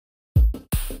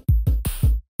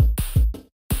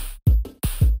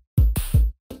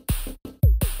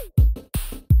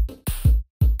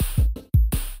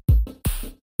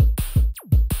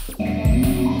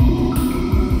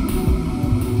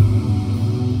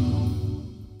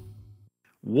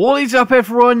What is up,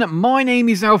 everyone? My name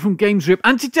is Al from GamesRip,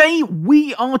 and today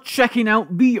we are checking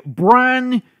out the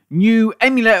brand new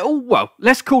emulator. Oh, well,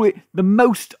 let's call it the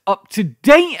most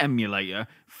up-to-date emulator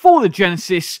for the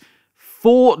Genesis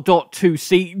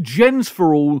 4.2c,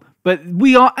 Gens4all. But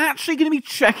we are actually going to be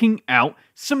checking out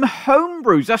some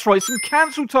homebrews. That's right, some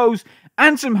cancel tiles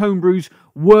and some homebrews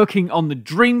working on the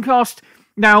Dreamcast.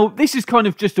 Now, this is kind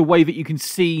of just a way that you can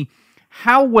see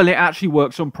how well it actually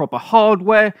works on proper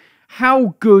hardware.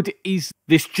 How good is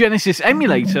this Genesis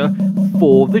emulator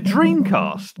for the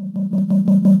Dreamcast?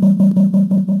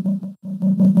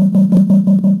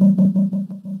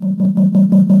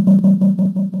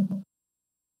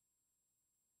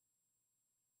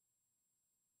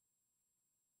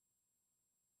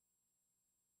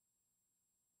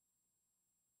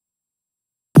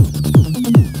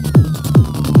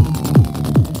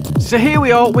 So here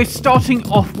we are, we're starting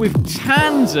off with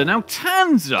Tanza. Now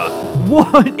Tanza,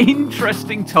 what an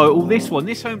interesting title this one.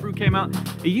 This homebrew came out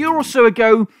a year or so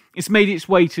ago. It's made its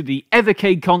way to the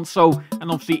Evercade console and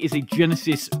obviously is a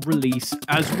Genesis release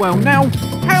as well. Now,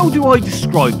 how do I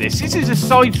describe this? This is a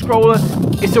side scroller,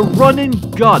 it's a run and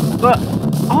gun, but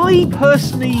I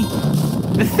personally,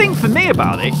 the thing for me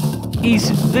about it is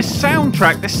the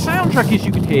soundtrack. The soundtrack, as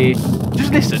you can hear,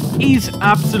 just listen, is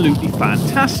absolutely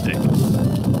fantastic.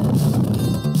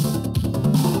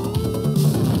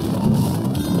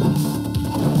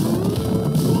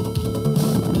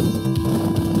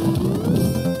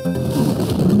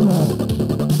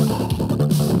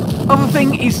 Other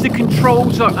thing is the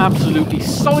controls are absolutely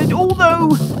solid, although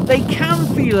they can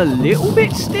feel a little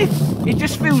bit stiff. It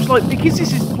just feels like, because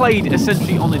this is played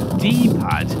essentially on a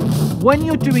D-pad, when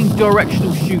you're doing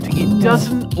directional shooting, it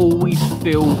doesn't always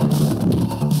feel,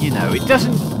 it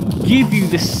doesn't give you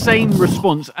the same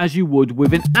response as you would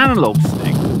with an analog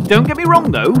stick. Don't get me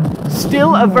wrong though,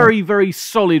 still a very, very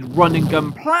solid run and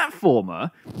gun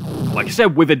platformer, like I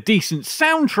said, with a decent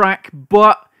soundtrack,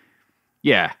 but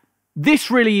yeah.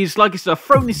 This really is, like I said, I've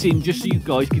thrown this in just so you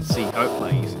guys can see how it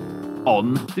plays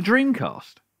on the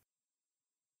Dreamcast.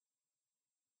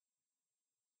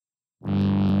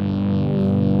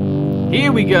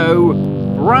 Here we go,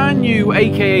 brand new,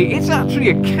 aka it's actually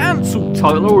a cancelled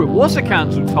title, or it was a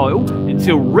cancelled title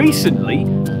until recently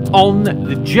on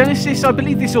the Genesis. I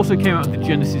believe this also came out of the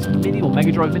Genesis Mini or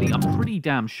Mega Drive Mini, I'm pretty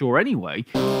damn sure anyway.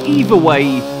 Either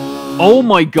way, oh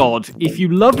my god, if you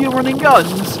love your running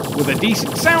guns with a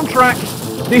decent soundtrack,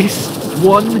 this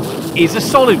one is a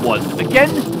solid one. Again,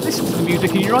 listen to the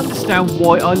music and you'll understand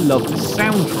why I love the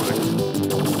soundtrack.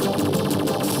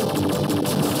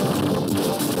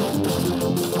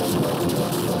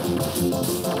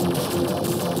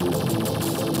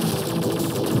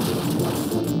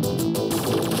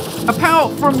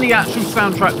 Apart from the actual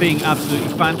soundtrack being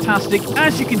absolutely fantastic,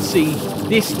 as you can see,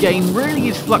 this game really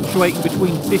is fluctuating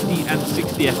between 50 and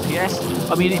 60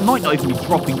 FPS. I mean, it might not even be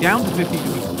dropping down to 50 to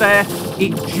be fair.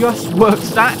 It just works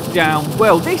that down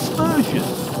well. This version,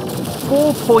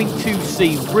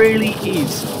 4.2c, really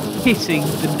is hitting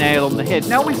the nail on the head.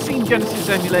 Now, we've seen Genesis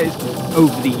emulators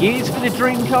over the years for the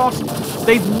Dreamcast.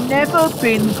 They've never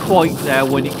been quite there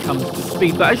when it comes to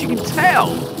speed, but as you can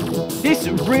tell, this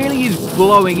really is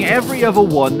blowing every other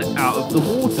one out of the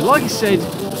water. Like I said,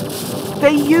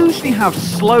 they usually have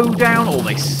slowdown, or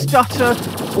they stutter,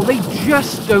 or they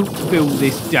just don't feel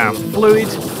this damn fluid.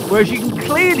 Whereas you can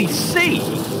clearly see,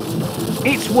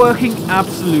 it's working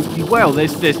absolutely well.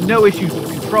 There's no issues with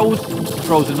controls.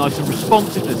 Controls are nice and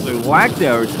responsive. There's no lag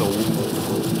there at all.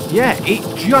 Yeah, it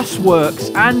just works,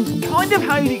 and kind of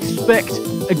how you'd expect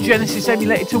a Genesis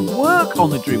emulator to work on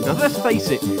the Dreamcast. Let's face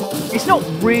it, it's not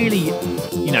really,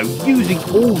 using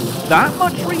all that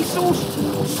much resource,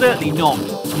 or certainly not,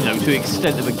 to the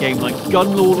extent of a game like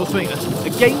Gunlord or something.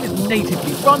 A game that's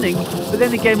natively running, but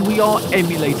then again, we are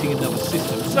emulating another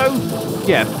system. So,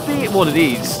 yeah, be it what it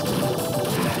is,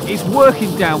 it's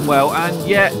working down well, and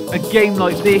yet, a game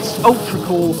like this, Ultra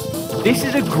Core, this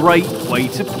is a great way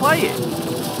to play it.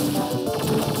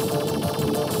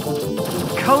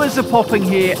 Colours are popping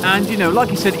here, and like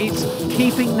I said, it's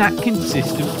keeping that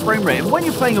consistent frame rate. And when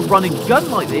you're playing a running gun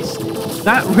like this,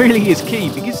 that really is key,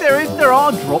 because if there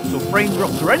are drops or frame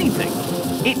drops or anything,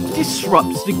 it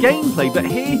disrupts the gameplay. But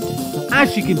here,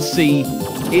 as you can see,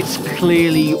 it's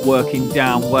clearly working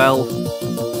down well.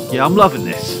 Yeah, I'm loving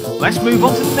this. Let's move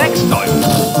on to the next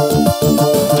title.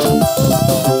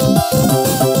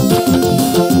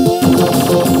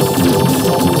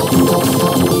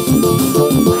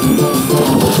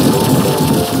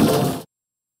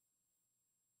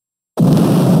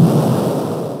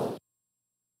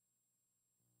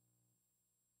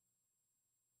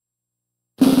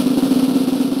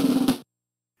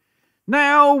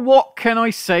 Now, what can I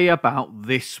say about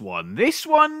this one? This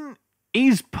one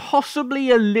is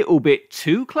possibly a little bit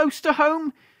too close to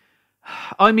home.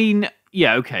 I mean,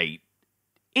 yeah, okay.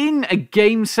 In a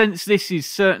game sense, this is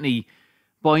certainly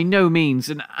by no means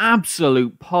an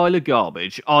absolute pile of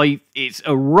garbage. It's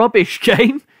a rubbish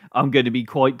game. I'm going to be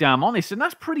quite damn honest, and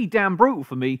that's pretty damn brutal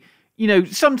for me. You know,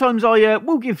 sometimes I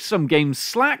will give some games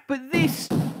slack, but this,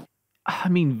 I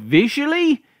mean,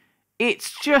 visually,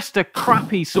 it's just a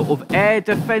crappy sort of air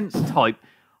defense type.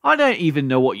 I don't even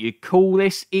know what you'd call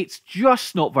this. It's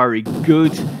just not very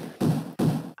good.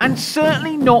 And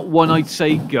certainly not one I'd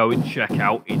say go and check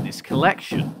out in this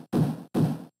collection.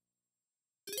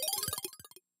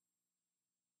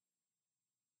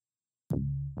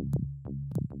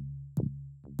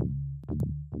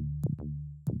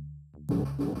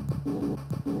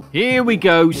 Here we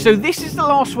go. So this is the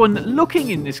last one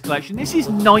looking in this collection. This is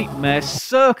Nightmare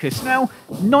Circus. Now,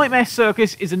 Nightmare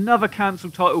Circus is another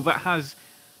cancelled title that has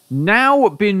now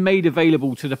been made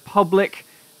available to the public.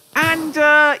 And,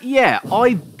 yeah,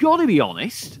 I've got to be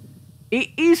honest, it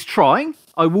is trying.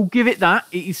 I will give it that.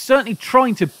 It is certainly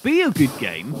trying to be a good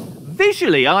game.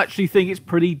 Visually, I actually think it's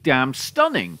pretty damn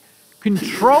stunning.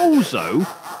 Controls, though,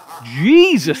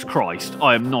 Jesus Christ,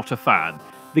 I am not a fan.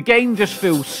 The game just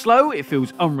feels slow, it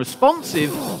feels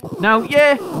unresponsive. Now,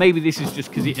 yeah, maybe this is just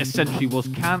because it essentially was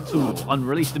cancelled or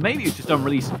unreleased, and maybe it's just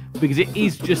unreleased because it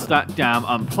is just that damn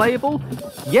unplayable.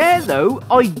 Yeah, though,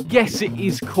 I guess it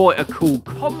is quite a cool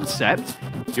concept.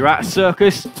 You're at a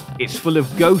circus, it's full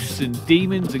of ghosts and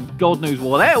demons and God knows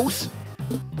what else.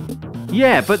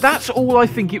 Yeah, but that's all I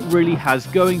think it really has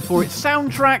going for it.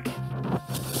 Soundtrack,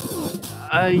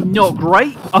 not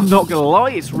great, I'm not going to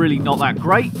lie, it's really not that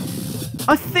great.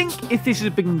 I think if this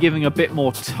had been given a bit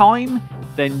more time,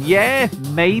 then yeah,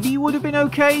 maybe would have been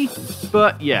okay.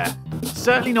 But yeah,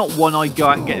 certainly not one I'd go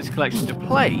out and get this collection to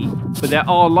play. But there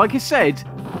are, like I said,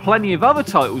 plenty of other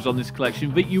titles on this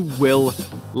collection that you will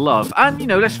love. And, you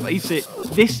know, let's face it,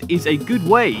 this is a good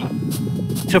way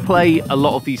to play a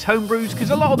lot of these homebrews, because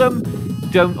a lot of them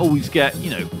don't always get, you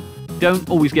know, don't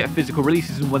always get physical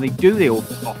releases, and when they do, they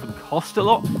often cost a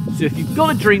lot. So if you've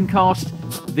got a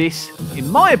Dreamcast, this, in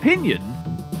my opinion,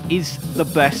 is the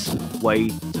best way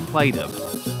to play them.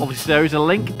 Obviously, there is a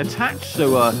link attached,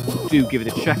 so do give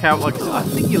it a check out. Like I said, I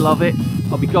think you love it.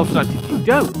 I'll be gobsmacked if you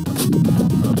don't.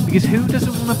 Because who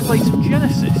doesn't want to play some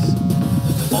Genesis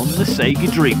on the Sega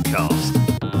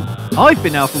Dreamcast? I've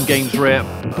been out from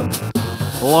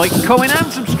Gens4all. Like, comment and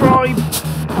subscribe.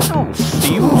 I'll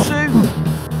see you all soon.